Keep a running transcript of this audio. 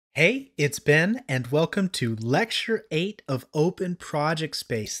Hey, it's Ben, and welcome to Lecture 8 of Open Project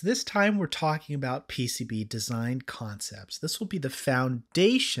Space. This time we're talking about PCB design concepts. This will be the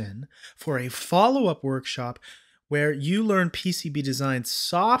foundation for a follow-up workshop where you learn PCB design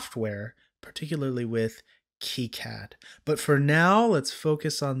software, particularly with KiCad. But for now, let's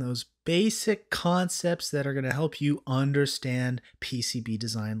focus on those basic concepts that are going to help you understand PCB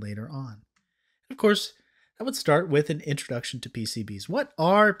design later on. Of course, I would start with an introduction to PCBs. What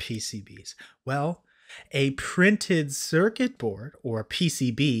are PCBs? Well, a printed circuit board, or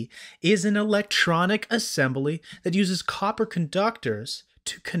PCB, is an electronic assembly that uses copper conductors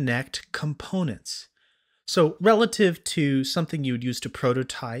to connect components. So relative to something you would use to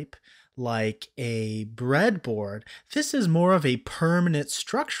prototype, like a breadboard, this is more of a permanent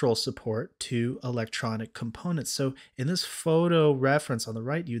structural support to electronic components. So in this photo reference on the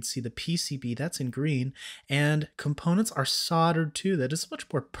right, you'd see the PCB, that's in green, and components are soldered to that. It's a much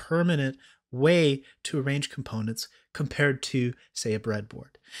more permanent way to arrange components compared to, say, a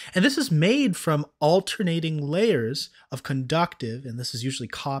breadboard. And this is made from alternating layers of conductive, and this is usually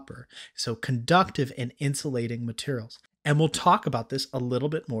copper, so conductive and insulating materials. And we'll talk about this a little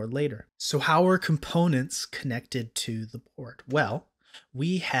bit more later. So how are components connected to the board? Well,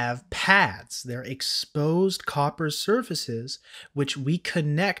 we have pads. They're exposed copper surfaces which we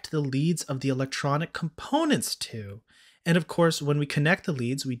connect the leads of the electronic components to. And of course, when we connect the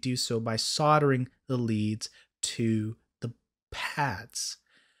leads, we do so by soldering the leads to the pads.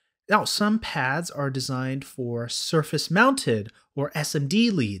 Now, some pads are designed for surface-mounted or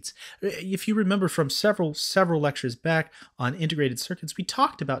SMD leads. If you remember from several lectures back on integrated circuits, we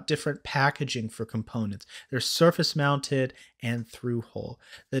talked about different packaging for components. There's surface-mounted and through-hole.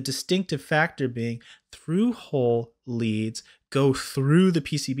 The distinctive factor being through-hole leads go through the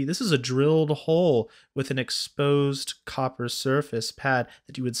PCB. This is a drilled hole with an exposed copper surface pad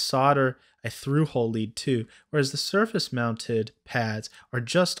that you would solder a through-hole lead to, whereas the surface-mounted pads are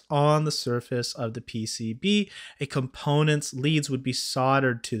just on the surface of the PCB. A component's leads would be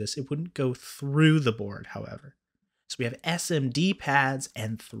soldered to this. It wouldn't go through the board, however. So we have SMD pads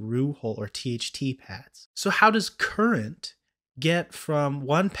and through-hole or THT pads. So how does current get from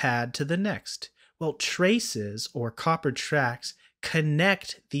one pad to the next? Well, traces or copper tracks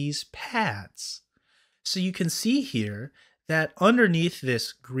connect these pads. So you can see here that underneath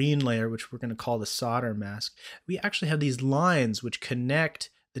this green layer, which we're going to call the solder mask, we actually have these lines which connect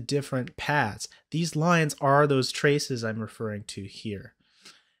the different pads. These lines are those traces I'm referring to here.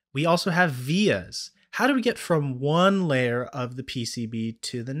 We also have vias. How do we get from one layer of the PCB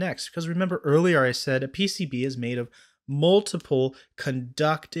to the next? Because remember earlier I said a PCB is made of multiple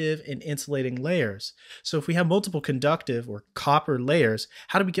conductive and insulating layers. So if we have multiple conductive or copper layers,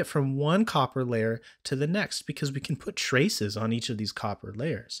 how do we get from one copper layer to the next? Because we can put traces on each of these copper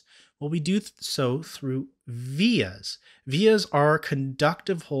layers. Well, we do so through vias. Vias are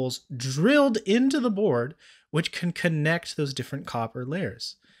conductive holes drilled into the board, which can connect those different copper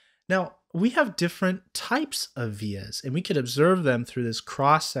layers. Now, we have different types of vias, and we could observe them through this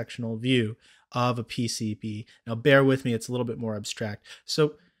cross-sectional view of a PCB. Now bear with me, it's a little bit more abstract.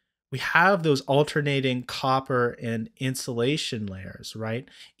 So we have those alternating copper and insulation layers, right?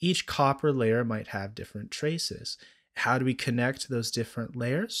 Each copper layer might have different traces. How do we connect those different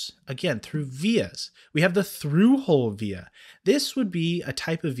layers? Again, through vias. We have the through-hole via. This would be a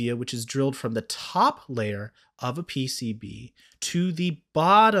type of via which is drilled from the top layer of a PCB to the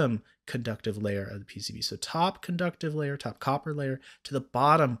bottom conductive layer of the PCB. So top conductive layer, top copper layer to the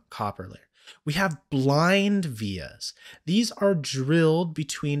bottom copper layer. We have blind vias. These are drilled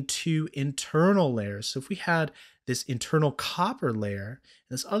between two internal layers. So if we had this internal copper layer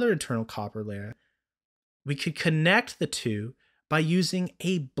and this other internal copper layer, we could connect the two by using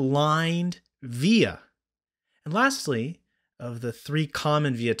a blind via. And lastly, of the three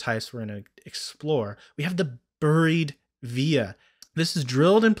common via types we're going to explore, we have the buried via. This is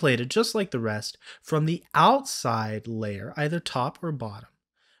drilled and plated just like the rest from the outside layer, either top or bottom,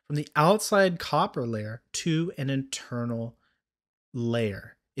 from the outside copper layer to an internal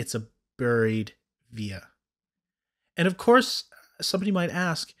layer. It's a buried via. And of course, somebody might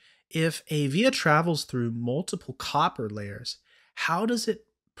ask, if a via travels through multiple copper layers, how does it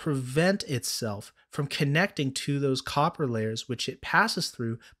prevent itself from connecting to those copper layers which it passes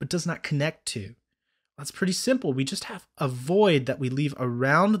through but does not connect to? That's pretty simple. We just have a void that we leave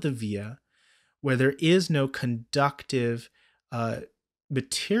around the via where there is no conductive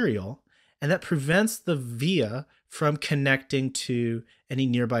material, and that prevents the via from connecting to any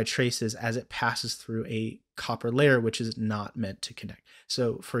nearby traces as it passes through a copper layer which is not meant to connect.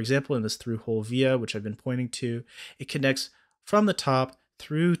 So for example, in this through-hole via, which I've been pointing to, it connects from the top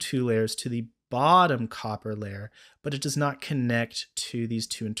through 2 layers to the bottom copper layer, but it does not connect to these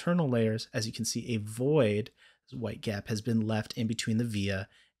 2 internal layers. As you can see, a void, this white gap, has been left in between the via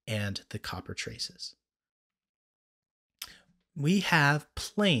and the copper traces. We have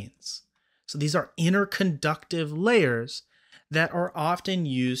planes. So these are interconductive layers that are often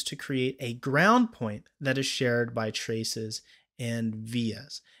used to create a ground point that is shared by traces and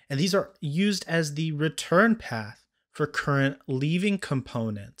vias. And these are used as the return path for current leaving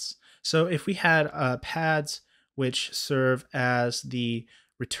components. So if we had pads which serve as the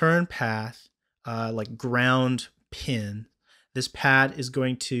return path, like ground pin, this pad is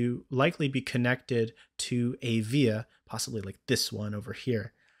going to likely be connected to a via, possibly like this one over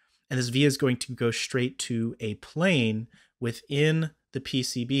here. And this via is going to go straight to a plane within the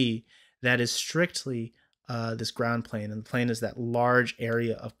PCB that is strictly this ground plane. And the plane is that large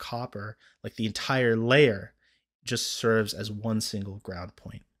area of copper, like the entire layer just serves as one single ground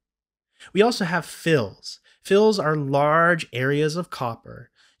point. We also have fills. Fills are large areas of copper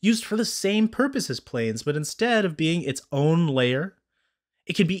used for the same purpose as planes, but instead of being its own layer,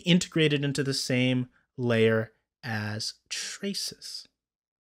 it can be integrated into the same layer as traces.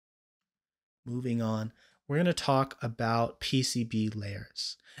 Moving on, we're going to talk about PCB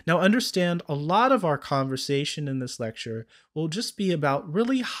layers. Now understand, a lot of our conversation in this lecture will just be about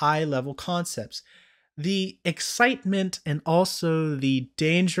really high-level concepts. The excitement and also the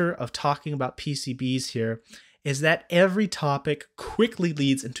danger of talking about PCBs here is that every topic quickly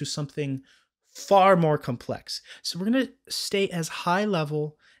leads into something far more complex. So we're going to stay as high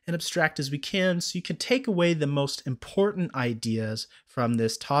level and abstract as we can so you can take away the most important ideas from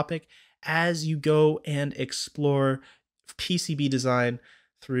this topic as you go and explore PCB design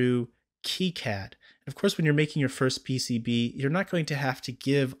through KiCad. Of course, when you're making your first PCB, you're not going to have to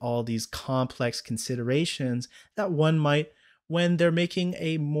give all these complex considerations that one might when they're making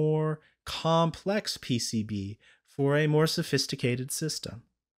a more complex PCB for a more sophisticated system.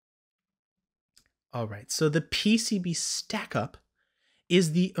 All right, so the PCB stack-up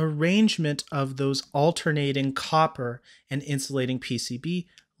is the arrangement of those alternating copper and insulating PCB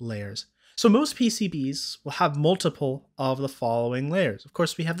layers. So most PCBs will have multiple of the following layers. Of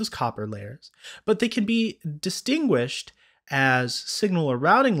course, we have those copper layers, but they can be distinguished as signal or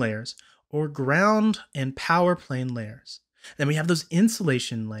routing layers or ground and power plane layers. Then we have those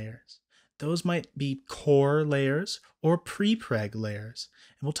insulation layers. Those might be core layers or prepreg layers.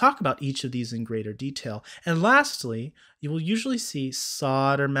 And we'll talk about each of these in greater detail. And lastly, you will usually see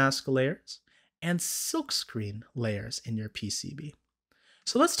solder mask layers and silkscreen layers in your PCB.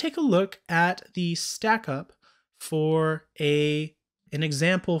 So let's take a look at the stack up for an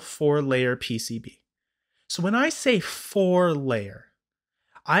example 4-layer PCB. So when I say 4-layer,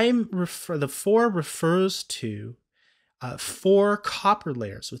 the 4 refers to 4 copper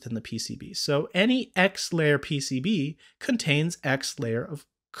layers within the PCB. So any X layer PCB contains X layer of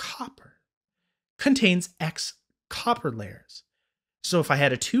copper, contains X copper layers. So if I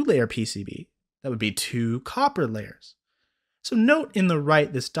had a 2-layer PCB, that would be 2 copper layers. So note in the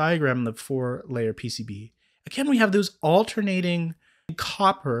right, this diagram of the 4-layer PCB. Again, we have those alternating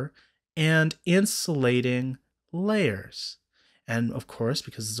copper and insulating layers. And of course,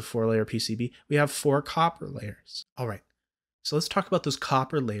 because it's a 4-layer PCB, we have 4 copper layers. All right, so let's talk about those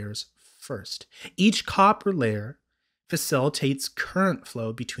copper layers first. Each copper layer facilitates current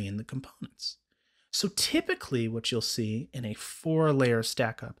flow between the components. So typically what you'll see in a 4-layer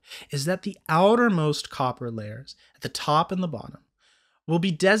stack-up is that the outermost copper layers at the top and the bottom will be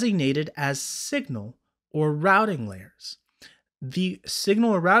designated as signal or routing layers. The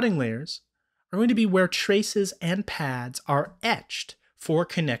signal or routing layers are going to be where traces and pads are etched for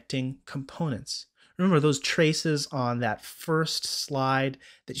connecting components. Remember those traces on that first slide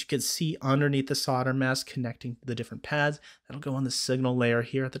that you could see underneath the solder mask connecting the different pads? That'll go on the signal layer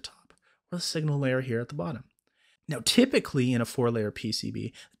here at the top, or the signal layer here at the bottom. Now, typically in a 4-layer PCB,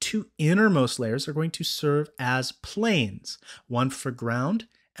 the 2 innermost layers are going to serve as planes, one for ground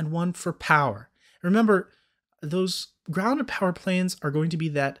and one for power. Remember, those ground and power planes are going to be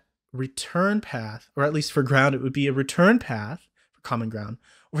that return path, or at least for ground, it would be a return path for common ground.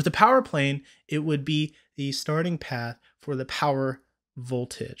 Or for the power plane, it would be the starting path for the power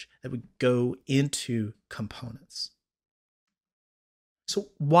voltage that would go into components. So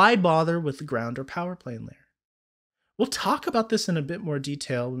why bother with the ground or power plane layer? We'll talk about this in a bit more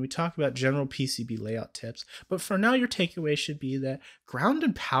detail when we talk about general PCB layout tips, but for now your takeaway should be that ground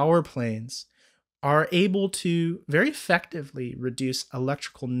and power planes are able to very effectively reduce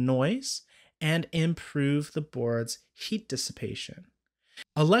electrical noise and improve the board's heat dissipation.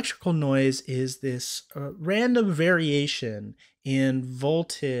 Electrical noise is this random variation in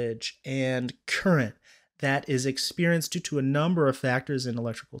voltage and current that is experienced due to a number of factors in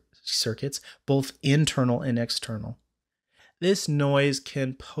electrical circuits, both internal and external. This noise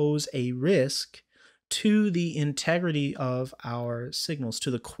can pose a risk to the integrity of our signals,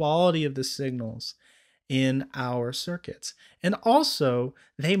 to the quality of the signals in our circuits. And also,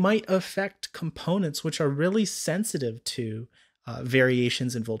 they might affect components which are really sensitive to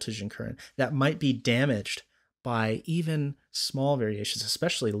variations in voltage and current that might be damaged by even small variations,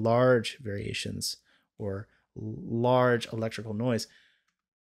 especially large variations or large electrical noise.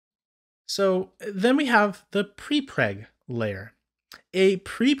 So then we have the prepreg layer. A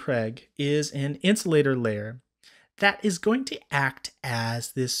prepreg is an insulator layer that is going to act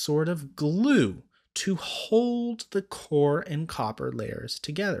as this sort of glue to hold the core and copper layers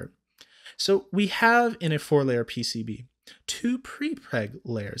together. So we have in a 4-layer PCB two prepreg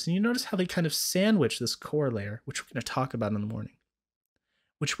layers, and you notice how they kind of sandwich this core layer, which we're going to talk about in the morning,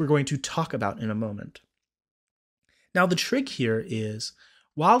 which we're going to talk about in a moment. Now the trick here is,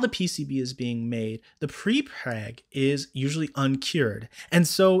 while the PCB is being made, the prepreg is usually uncured, and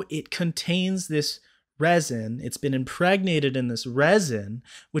so it contains this resin. It's been impregnated in this resin,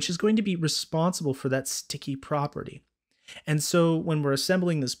 which is going to be responsible for that sticky property. And so when we're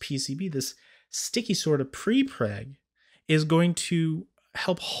assembling this PCB, this sticky sort of prepreg is going to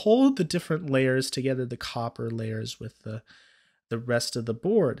help hold the different layers together, the copper layers with the rest of the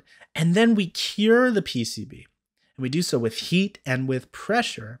board. And then we cure the PCB. And we do so with heat and with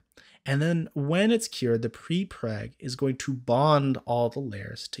pressure. And then when it's cured, the prepreg is going to bond all the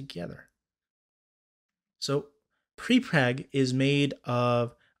layers together. So prepreg is made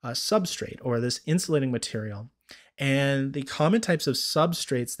of a substrate, or this insulating material. And the common types of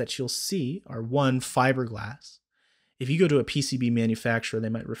substrates that you'll see are: one, fiberglass. If you go to a PCB manufacturer, they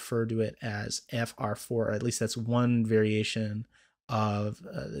might refer to it as FR4, or at least that's one variation of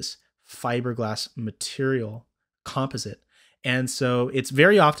this fiberglass material composite. And so it's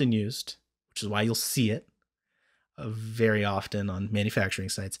very often used, which is why you'll see it very often on manufacturing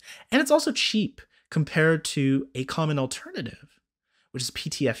sites. And it's also cheap compared to a common alternative, which is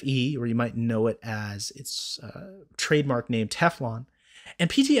PTFE, or you might know it as its trademark name, Teflon.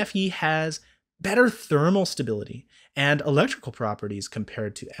 And PTFE has better thermal stability and electrical properties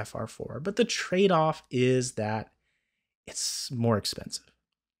compared to FR4, but the trade-off is that it's more expensive.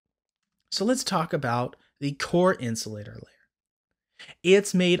 So let's talk about the core insulator layer.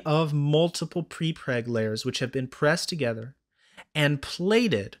 It's made of multiple prepreg layers which have been pressed together and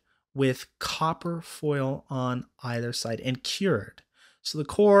plated with copper foil on either side and cured. So the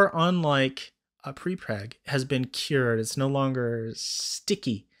core, unlike a prepreg, has been cured. It's no longer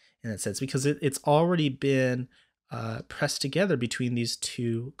sticky in that sense because it's already been pressed together between these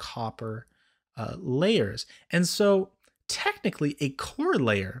two copper layers. And so technically a core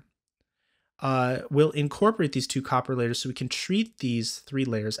layer will incorporate these two copper layers, so we can treat these three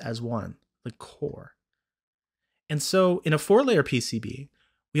layers as one, the core. And so in a 4-layer PCB,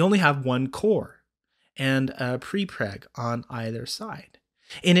 we only have one core and a prepreg on either side.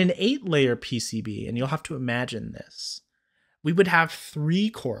 In an 8-layer PCB, and you'll have to imagine this, we would have 3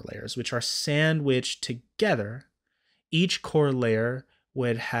 core layers, which are sandwiched together. Each core layer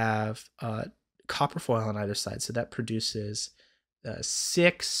would have copper foil on either side, so that produces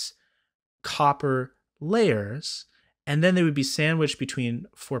 6 copper layers, and then they would be sandwiched between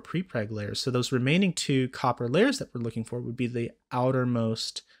 4 prepreg layers. So those remaining 2 copper layers that we're looking for would be the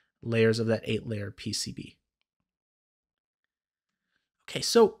outermost layers of that 8-layer PCB. Okay,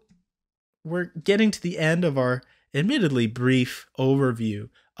 so we're getting to the end of our admittedly brief overview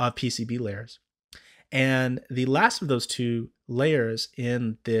of PCB layers. And the last of those 2 layers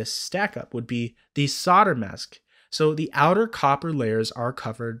in this stack up would be the solder mask. So the outer copper layers are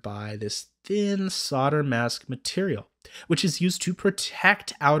covered by this thin solder mask material, which is used to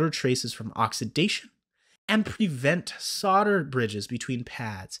protect outer traces from oxidation and prevent solder bridges between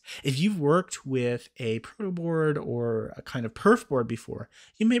pads. If you've worked with a protoboard or a kind of perf board before,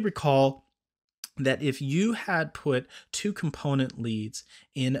 you may recall that if you had put 2 component leads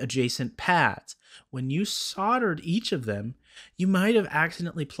in adjacent pads, when you soldered each of them, you might have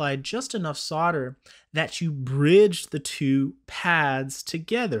accidentally applied just enough solder that you bridged the 2 pads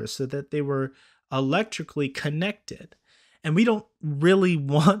together so that they were electrically connected. And we don't really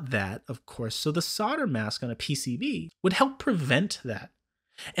want that, of course. So the solder mask on a PCB would help prevent that.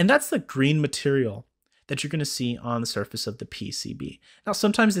 And that's the green material that you're going to see on the surface of the PCB. Now,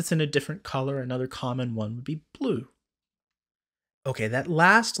 sometimes it's in a different color. Another common one would be blue. Okay, that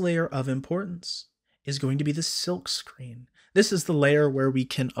last layer of importance is going to be the silk screen. This is the layer where we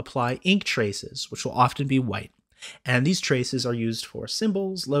can apply ink traces, which will often be white. And these traces are used for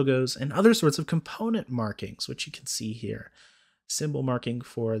symbols, logos, and other sorts of component markings, which you can see here. Symbol marking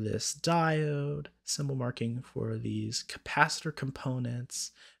for this diode, symbol marking for these capacitor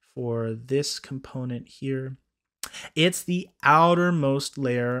components, for this component here. It's the outermost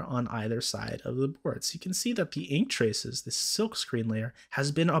layer on either side of the board. So you can see that the ink traces, this silkscreen layer,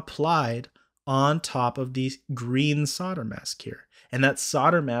 has been applied on top of the green solder mask here. And that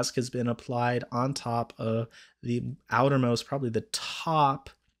solder mask has been applied on top of the outermost, probably the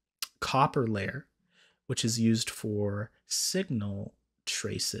top copper layer, which is used for signal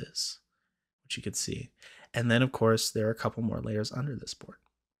traces, which you could see. And then, of course, there are a couple more layers under this board.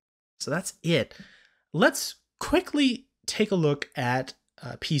 So that's it. Let's quickly take a look at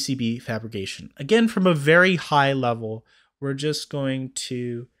PCB fabrication. Again, from a very high level, we're just going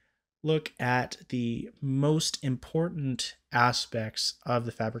to look at the most important aspects of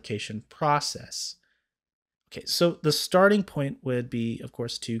the fabrication process. Okay, so the starting point would be, of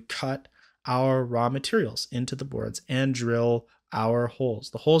course, to cut our raw materials into the boards and drill our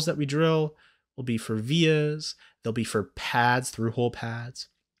holes. The holes that we drill will be for vias, they'll be for pads, through hole pads.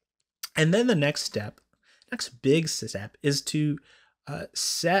 And then the next big step is to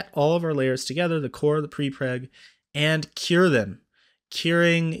set all of our layers together, the core, the prepreg, and cure them.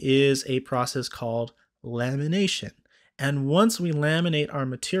 Curing is a process called lamination. And once we laminate our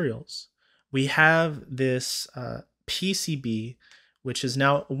materials, we have this PCB, which is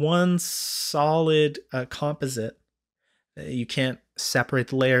now one solid composite. You can't separate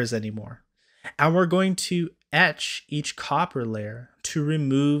the layers anymore. And we're going to etch each copper layer to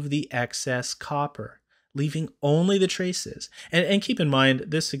remove the excess copper, leaving only the traces. And keep in mind,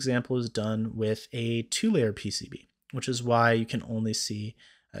 this example is done with a 2-layer PCB, which is why you can only see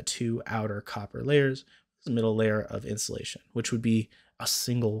 2 outer copper layers, the middle layer of insulation, which would be a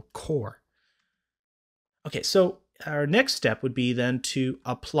single core. Okay, so our next step would be then to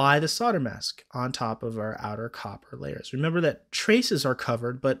apply the solder mask on top of our outer copper layers. Remember that traces are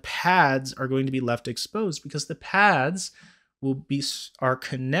covered, but pads are going to be left exposed because the pads will be our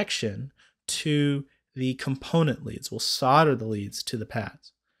connection to the component leads. We'll solder the leads to the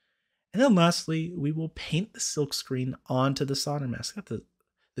pads. And then lastly, we will paint the silkscreen onto the solder mask. Got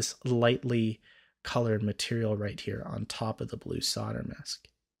this lightly colored material right here on top of the blue solder mask.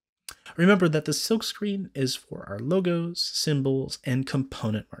 Remember that the silkscreen is for our logos, symbols, and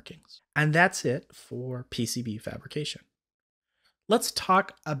component markings. And that's it for PCB fabrication. Let's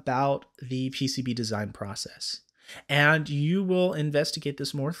talk about the PCB design process. And you will investigate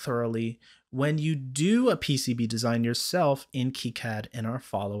this more thoroughly when you do a PCB design yourself in KiCad in our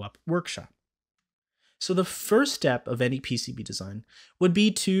follow-up workshop. So the first step of any PCB design would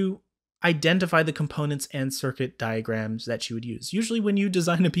be to identify the components and circuit diagrams that you would use. Usually when you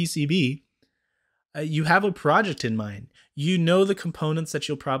design a PCB, you have a project in mind. You know the components that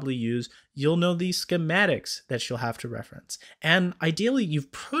you'll probably use. You'll know the schematics that you'll have to reference. And ideally,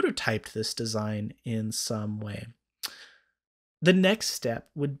 you've prototyped this design in some way. The next step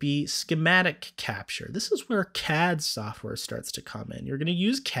would be schematic capture. This is where CAD software starts to come in. You're going to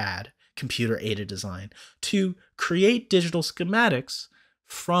use CAD, computer-aided design, to create digital schematics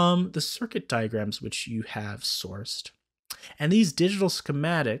from the circuit diagrams which you have sourced. And these digital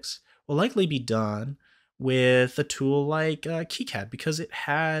schematics will likely be done with a tool like KiCad because it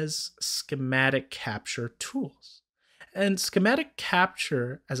has schematic capture tools. And schematic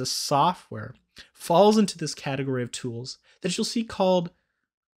capture as a software falls into this category of tools that you'll see called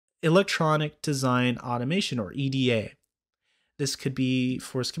electronic design automation, or EDA. This could be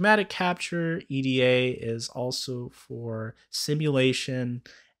for schematic capture. EDA is also for simulation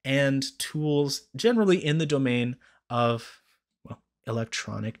and tools generally in the domain of, well,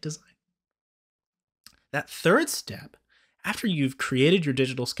 electronic design. That third step, after you've created your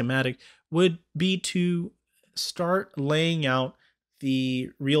digital schematic, would be to start laying out the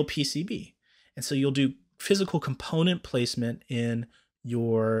real PCB. And so you'll do physical component placement in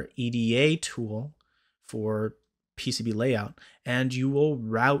your EDA tool for PCB layout, and you will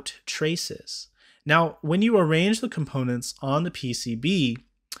route traces. Now, when you arrange the components on the PCB,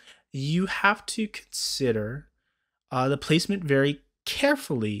 you have to consider the placement very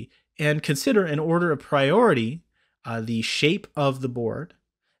carefully and consider in order of priority the shape of the board,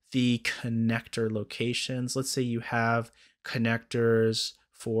 the connector locations. Let's say you have connectors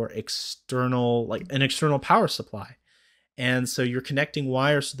for external, like an external power supply. And so you're connecting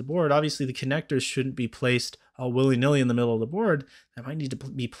wires to the board. Obviously, the connectors shouldn't be placed willy-nilly in the middle of the board. That might need to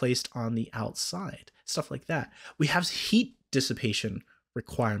be placed on the outside, stuff like that. We have heat dissipation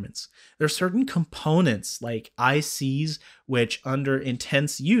requirements. There are certain components like ICs, which under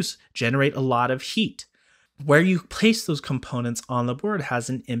intense use generate a lot of heat. Where you place those components on the board has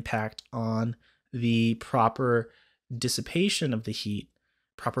an impact on the proper dissipation of the heat,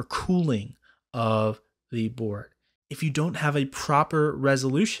 proper cooling of the board. If you don't have a proper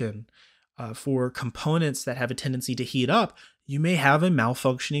resolution for components that have a tendency to heat up, you may have a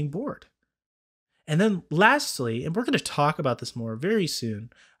malfunctioning board. And then lastly, and we're going to talk about this more very soon,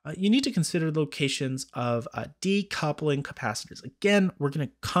 you need to consider locations of decoupling capacitors. Again, we're going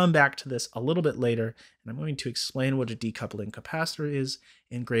to come back to this a little bit later, and I'm going to explain what a decoupling capacitor is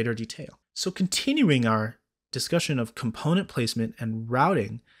in greater detail. So continuing our discussion of component placement and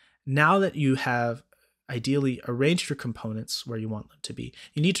routing, now that you have ideally arranged your components where you want them to be,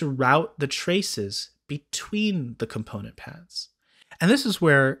 you need to route the traces between the component paths. And this is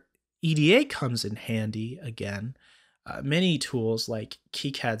where EDA comes in handy again. Many tools like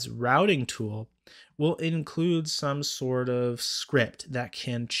KiCad's routing tool will include some sort of script that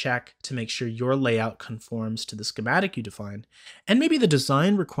can check to make sure your layout conforms to the schematic you define, and maybe the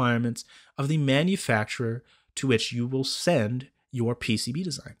design requirements of the manufacturer to which you will send your PCB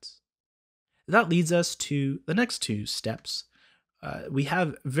designs. That leads us to the next two steps. We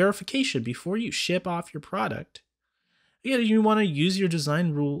have verification before you ship off your product. You want to use your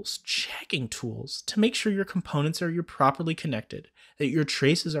design rules checking tools to make sure your components are properly connected, that your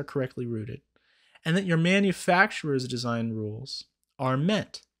traces are correctly routed, and that your manufacturer's design rules are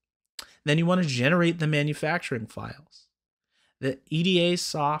met. Then you want to generate the manufacturing files. The EDA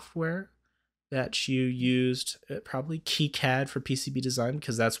software that you used, probably KiCad for PCB design,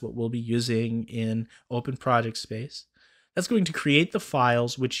 because that's what we'll be using in Open Project Space. That's going to create the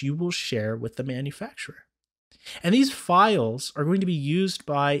files which you will share with the manufacturer. And these files are going to be used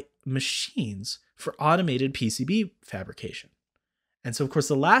by machines for automated PCB fabrication. And so, of course,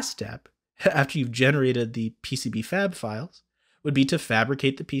 the last step, after you've generated the PCB fab files, would be to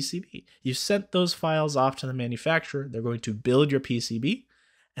fabricate the PCB. You've sent those files off to the manufacturer. They're going to build your PCB,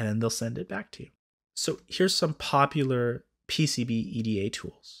 and then they'll send it back to you. So here's some popular PCB EDA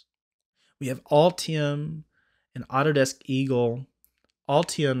tools. We have Altium and Autodesk Eagle.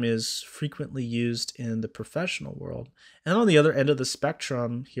 Altium is frequently used in the professional world. And on the other end of the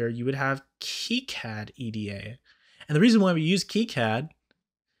spectrum here, you would have KiCad EDA. And the reason why we use KiCad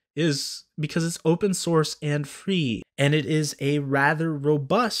is because it's open source and free, and it is a rather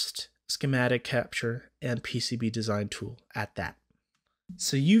robust schematic capture and PCB design tool at that.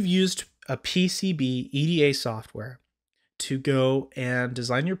 So you've used a PCB EDA software to go and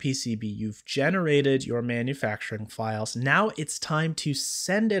design your PCB. You've generated your manufacturing files. Now it's time to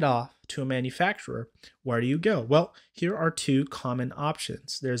send it off to a manufacturer. Where do you go? Well, here are two common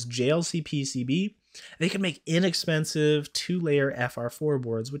options. There's JLC PCB. They can make inexpensive 2-layer FR4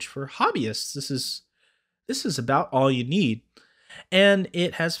 boards, which for hobbyists, this is about all you need. And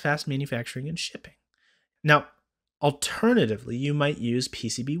it has fast manufacturing and shipping. Now, alternatively, you might use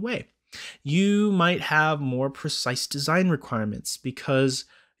PCBWay. You might have more precise design requirements because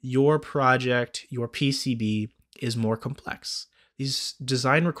your project, your PCB, is more complex. These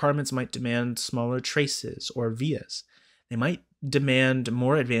design requirements might demand smaller traces or vias. They might demand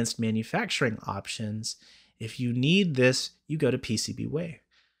more advanced manufacturing options. If you need this, you go to PCBWay.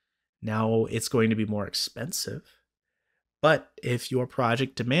 Now, it's going to be more expensive, but if your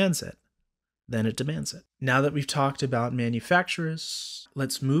project demands it, then it demands it. Now that we've talked about manufacturers,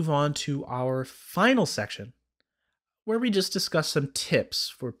 let's move on to our final section, where we just discuss some tips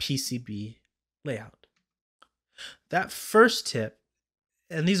for PCB layout. That first tip,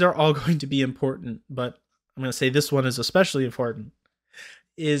 and these are all going to be important, but I'm going to say this one is especially important,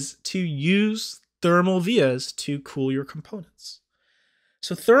 is to use thermal vias to cool your components.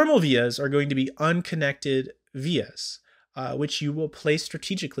 So thermal vias are going to be unconnected vias, which you will place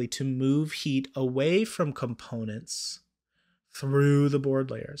strategically to move heat away from components through the board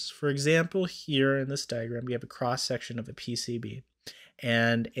layers. For example, here in this diagram, we have a cross-section of a PCB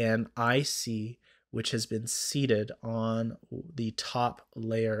and an IC which has been seated on the top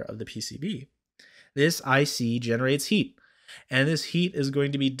layer of the PCB. This IC generates heat, and this heat is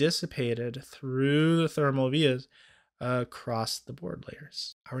going to be dissipated through the thermal vias across the board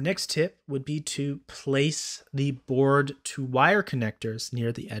layers. Our next tip would be to place the board to wire connectors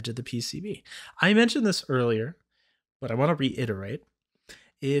near the edge of the PCB. I mentioned this earlier, but I want to reiterate.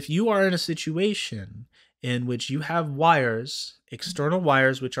 If you are in a situation in which you have wires, external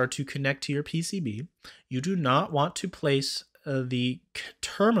wires, which are to connect to your PCB, you do not want to place the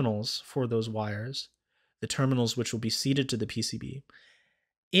terminals for those wires, the terminals which will be seated to the PCB,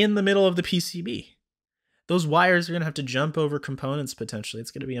 in the middle of the PCB. those wires are going to have to jump over components potentially. It's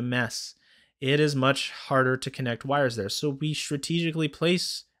going to be a mess. It is much harder to connect wires there. So we strategically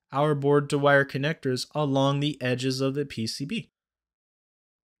place our board to wire connectors along the edges of the PCB.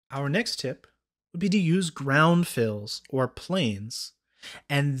 Our next tip would be to use ground fills or planes,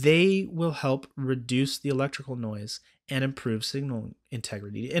 and they will help reduce the electrical noise and improve signal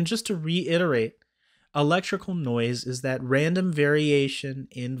integrity. And just to reiterate, electrical noise is that random variation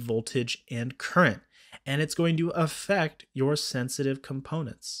in voltage and current, and it's going to affect your sensitive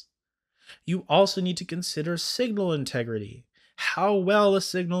components. You also need to consider signal integrity, how well a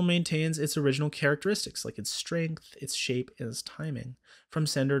signal maintains its original characteristics, like its strength, its shape, and its timing, from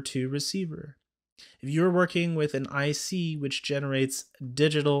sender to receiver. If you're working with an IC which generates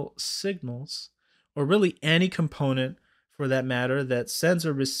digital signals, or really any component for that matter that sends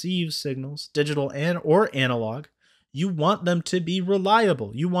or receives signals, digital and or analog, you want them to be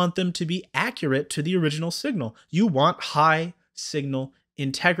reliable. You want them to be accurate to the original signal. You want high signal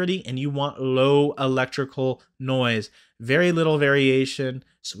integrity and you want low electrical noise. Very little variation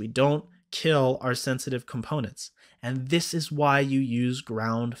so we don't kill our sensitive components. And this is why you use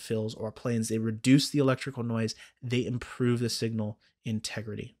ground fills or planes. They reduce the electrical noise. They improve the signal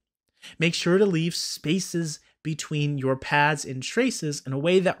integrity. Make sure to leave spaces between your pads and traces in a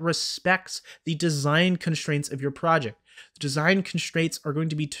way that respects the design constraints of your project. The design constraints are going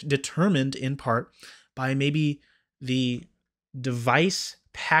to be determined in part by maybe the device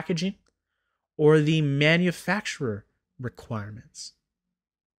packaging or the manufacturer requirements.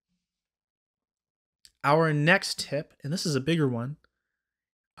 Our next tip, and this is a bigger one,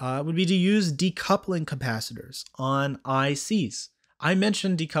 would be to use decoupling capacitors on ICs. I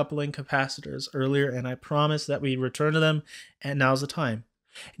mentioned decoupling capacitors earlier, and I promised that we'd return to them, and now's the time.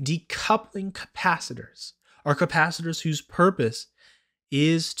 Decoupling capacitors are capacitors whose purpose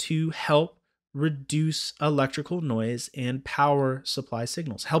is to help reduce electrical noise and power supply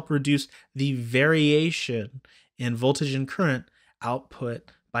signals, help reduce the variation in voltage and current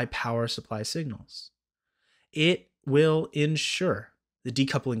output by power supply signals. It will ensure, the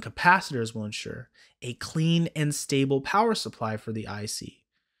decoupling capacitors will ensure, a clean and stable power supply for the IC,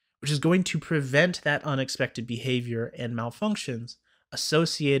 which is going to prevent that unexpected behavior and malfunctions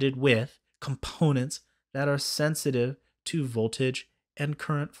associated with components that are sensitive to voltage and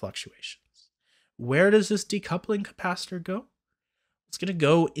current fluctuations. Where does this decoupling capacitor go? It's going to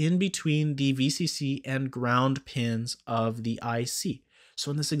go in between the VCC and ground pins of the IC.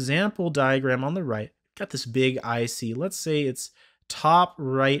 So in this example diagram on the right, got this big IC. Let's say its top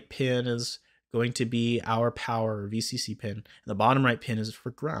right pin is going to be our power or VCC pin, and the bottom right pin is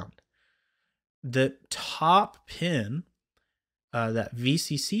for ground. The top pin, that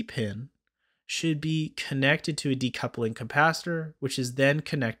VCC pin, should be connected to a decoupling capacitor, which is then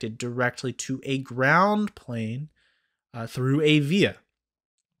connected directly to a ground plane through a via.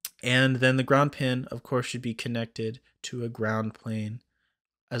 And then the ground pin, of course, should be connected to a ground plane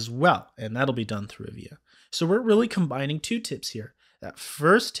as well, and that'll be done through a via. So we're really combining two tips here. That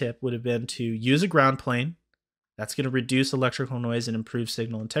first tip would have been to use a ground plane. That's going to reduce electrical noise and improve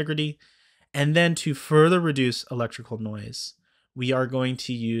signal integrity. And then to further reduce electrical noise, we are going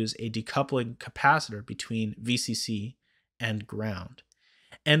to use a decoupling capacitor between VCC and ground.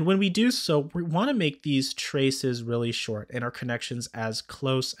 And when we do so, we want to make these traces really short and our connections as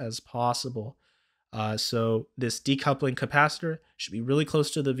close as possible. So this decoupling capacitor should be really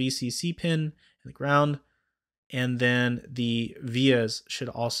close to the VCC pin and the ground, and then the vias should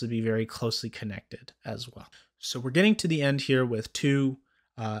also be very closely connected as well. So we're getting to the end here with two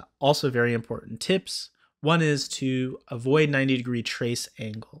also very important tips. One is to avoid 90-degree trace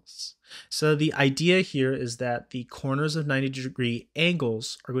angles. So the idea here is that the corners of 90-degree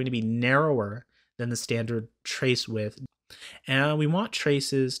angles are going to be narrower than the standard trace width. And we want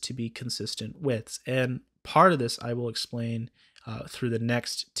traces to be consistent widths. And part of this I will explain through the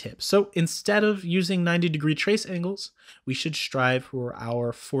next tip. So instead of using 90-degree trace angles, we should strive for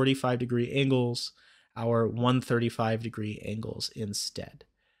our 45-degree angles, our 135-degree angles instead.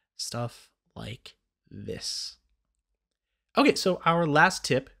 Stuff like this. Okay, so our last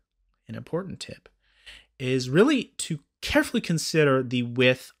tip, an important tip, is really to carefully consider the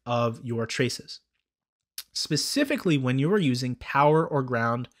width of your traces. Specifically, when you are using power or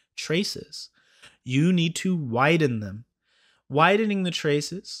ground traces, you need to widen them. Widening the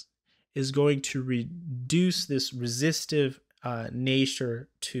traces is going to reduce this resistive nature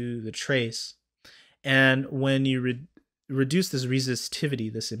to the trace. And when you reduce this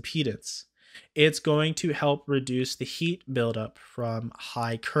resistivity, this impedance, it's going to help reduce the heat buildup from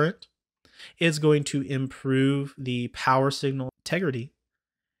high current. It's going to improve the power signal integrity.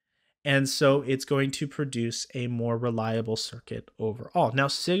 And so it's going to produce a more reliable circuit overall. Now,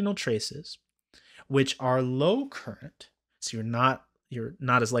 signal traces, which are low current, so you're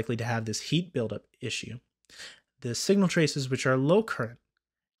not as likely to have this heat buildup issue. The signal traces, which are low current,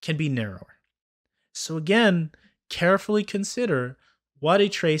 can be narrower. So again, carefully consider what a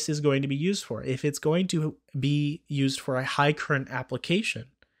trace is going to be used for. If it's going to be used for a high current application,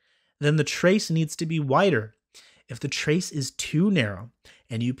 then the trace needs to be wider. If the trace is too narrow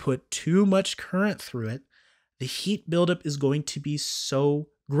and you put too much current through it, the heat buildup is going to be so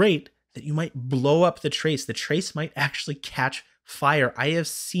great that you might blow up the trace. The trace might actually catch fire. I have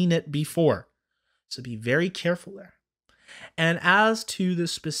seen it before. So be very careful there. And as to the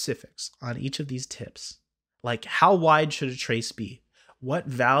specifics on each of these tips, like how wide should a trace be? What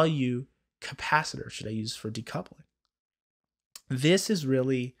value capacitor should I use for decoupling? This is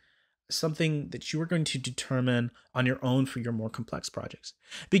really something that you are going to determine on your own for your more complex projects.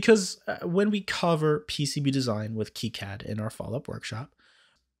 Because when we cover PCB design with KiCad in our follow-up workshop,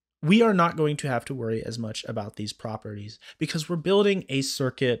 we are not going to have to worry as much about these properties because we're building a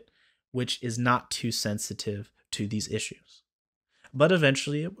circuit which is not too sensitive to these issues. But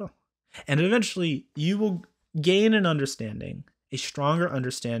eventually it will. And eventually you will gain an understanding, a stronger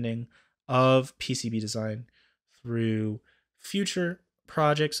understanding of PCB design through future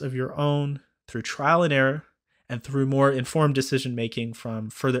projects of your own, through trial and error, and through more informed decision making from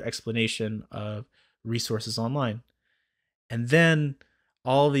further explanation of resources online. And then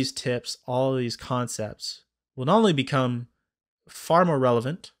all of these tips, all of these concepts will not only become far more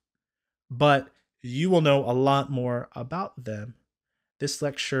relevant, but you will know a lot more about them. This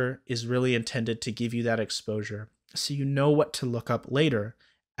lecture is really intended to give you that exposure so you know what to look up later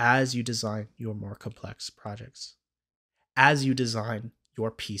as you design your more complex projects, as you design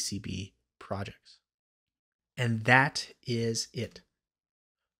your PCB projects. And that is it.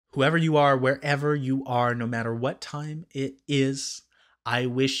 Whoever you are, wherever you are, no matter what time it is, I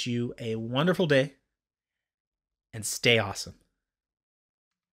wish you a wonderful day and stay awesome.